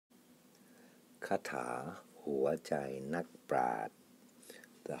Kata หัวใจนักปราชญ์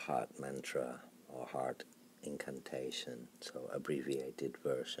the heart mantra or heart incantation, so abbreviated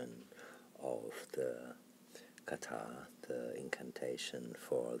version of the kata, the incantation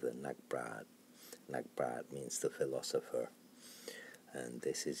for the Nakbrad. Nakbrad means the philosopher, and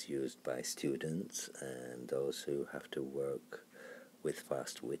this is used by students and those who have to work with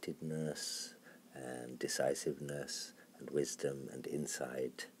fast-wittedness and decisiveness and wisdom and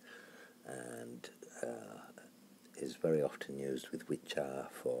insight, and is very often used with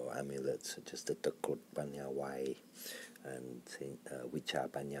Bpujchaaa for amulets such as the Takut Banyawai and Bpujchaaa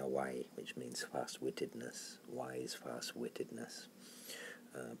Banyawai, which means fast-wittedness, wise fast-wittedness.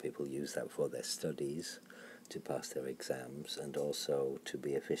 People use that for their studies, to pass their exams, and also to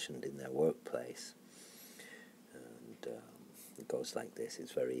be efficient in their workplace. And it goes like this.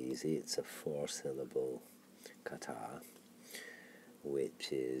 It's very easy. It's a 4-syllable kata,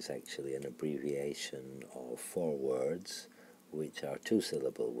 which is actually an abbreviation of 4 words, which are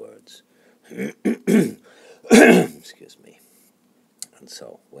 2-syllable words. Excuse me. And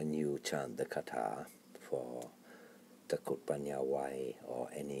so, when you chant the kata for Takut Banyawai or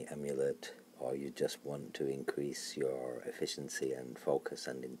any amulet, or you just want to increase your efficiency and focus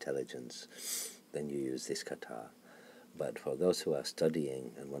and intelligence, then you use this kata. But for those who are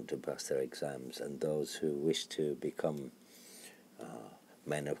studying and want to pass their exams, and those who wish to become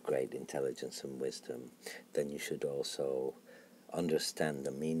men of great intelligence and wisdom, then you should also understand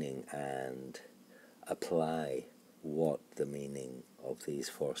the meaning and apply what the meaning of these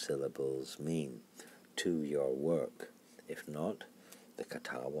 4 syllables mean to your work. If not, the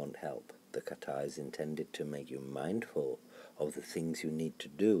kata won't help. The kata is intended to make you mindful of the things you need to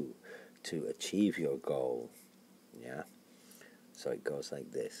do to achieve your goal. Yeah? So it goes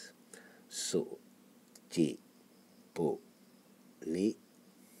like this. Su, ji, pu, li,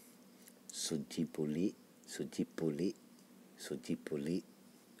 sujipuli, sujipuli, sujipuli.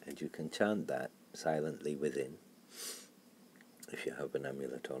 And you can chant that silently within, if you have an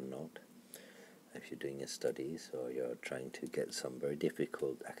amulet or not, if you're doing your studies or you're trying to get some very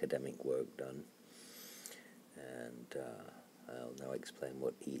difficult academic work done. And I'll now explain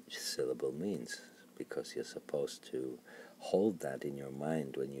what each syllable means, because you're supposed to hold that in your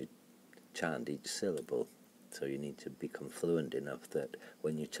mind when you chant each syllable. So you need to become fluent enough that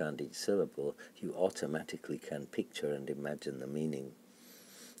when you chant each syllable, you automatically can picture and imagine the meaning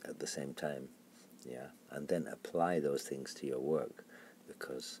at the same time. Yeah, and then apply those things to your work,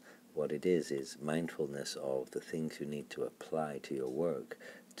 because what it is mindfulness of the things you need to apply to your work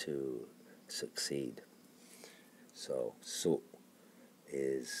to succeed. So, su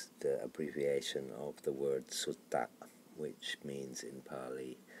is the abbreviation of the word Sutta, which means in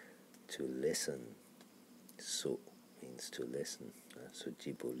Pali to listen. Su means to listen.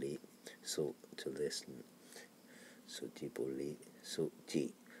 Sujibuli, su, to listen. Sujibuli, su,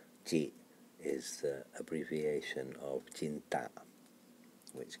 ji. Ji is the abbreviation of Jintana,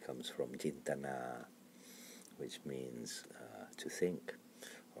 which comes from Jintana, which means to think,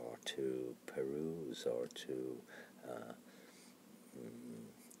 or to peruse, or to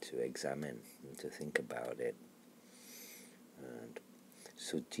examine, and to think about it. And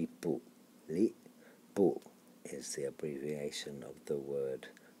sujipu li, pu is the abbreviation of the word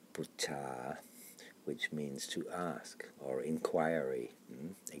Bpujchaaa, which means to ask, or inquiry,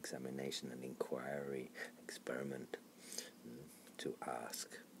 examination and inquiry, experiment, to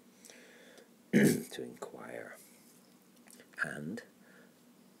ask, to inquire. And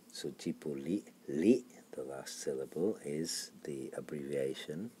sujipuli, li, the last syllable, is the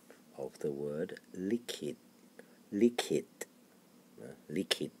abbreviation of the word Likhit, Likhit,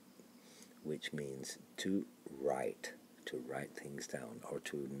 Likhit, which means to write things down, or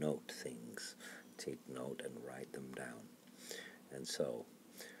to note things, take note and write them down. And so,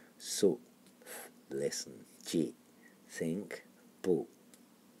 su, listen, ji, think, pu,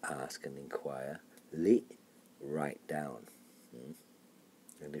 ask and inquire, li, write down.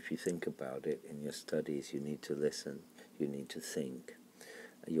 And if you think about it, in your studies you need to listen, you need to think.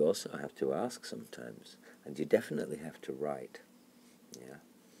 You also have to ask sometimes, and you definitely have to write. Yeah.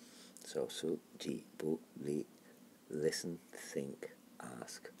 So su, ji, pu, li, listen, think,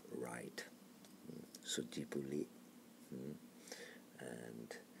 ask, write. Sujipuli.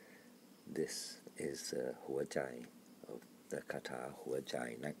 And this is the huajai of the kata,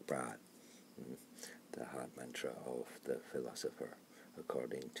 huajai nakbrad, the heart mantra of the philosopher,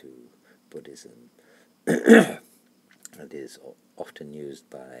 according to Buddhism. It is often used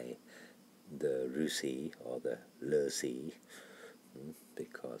by the Rusi or the Lersi,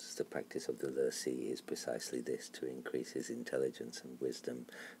 because the practice of the Lersi is precisely this, to increase his intelligence and wisdom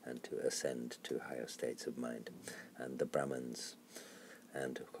and to ascend to higher states of mind, and the Brahmins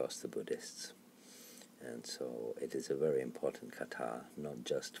and of course the Buddhists. And so it is a very important kata, not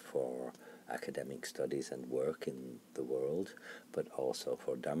just for academic studies and work in the world, but also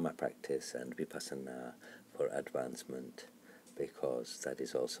for Dhamma practice and Vipassana, for advancement, because that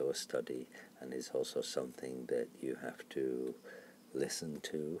is also a study and is also something that you have to listen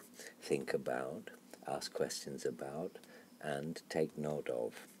to, think about, ask questions about, and take note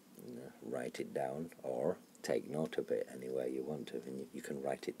of. Write it down, or take note of it anywhere you want to. And you can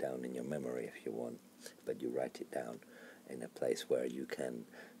write it down in your memory if you want, but you write it down in a place where you can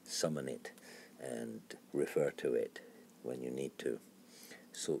summon it and refer to it when you need to.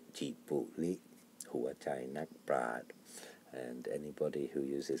 Sujipuli huachai nak prad. And anybody who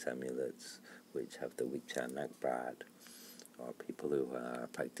uses amulets which have the Vipassana nak prad, or people who are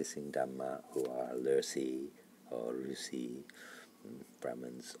practicing Dhamma, who are Lersi or Rusi,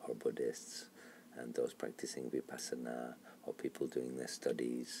 Brahmins or Buddhists, and those practicing Vipassana, or people doing their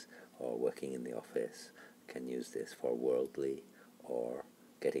studies or working in the office, can use this for worldly or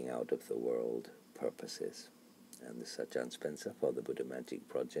getting out of the world purposes. And the Sajjan Spencer for the Buddha Magic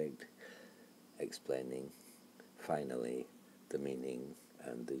Project, explaining finally the meaning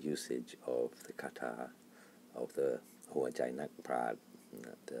and the usage of the kata of the Huajai Nak Prad,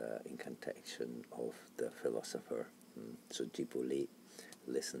 the incantation of the philosopher. Sujipuli,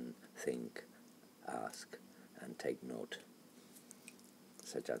 listen, think, ask, and take note.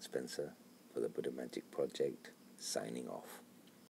 Sajjan Spencer for the Buddha Magic Project, signing off.